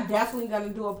 Mm-hmm. We are definitely going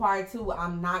to do a part 2.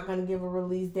 I'm not going to give a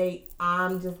release date.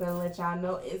 I'm just going to let y'all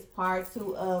know it's part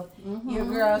 2 of your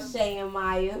girl Shay and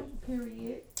Myia.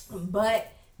 Period.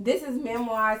 But this is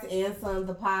Memoirs and Some,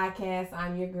 the podcast.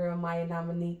 I'm your girl Myia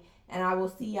Dominique. And I will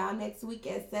see y'all next week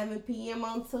at 7 p.m.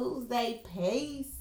 on Tuesday. Peace.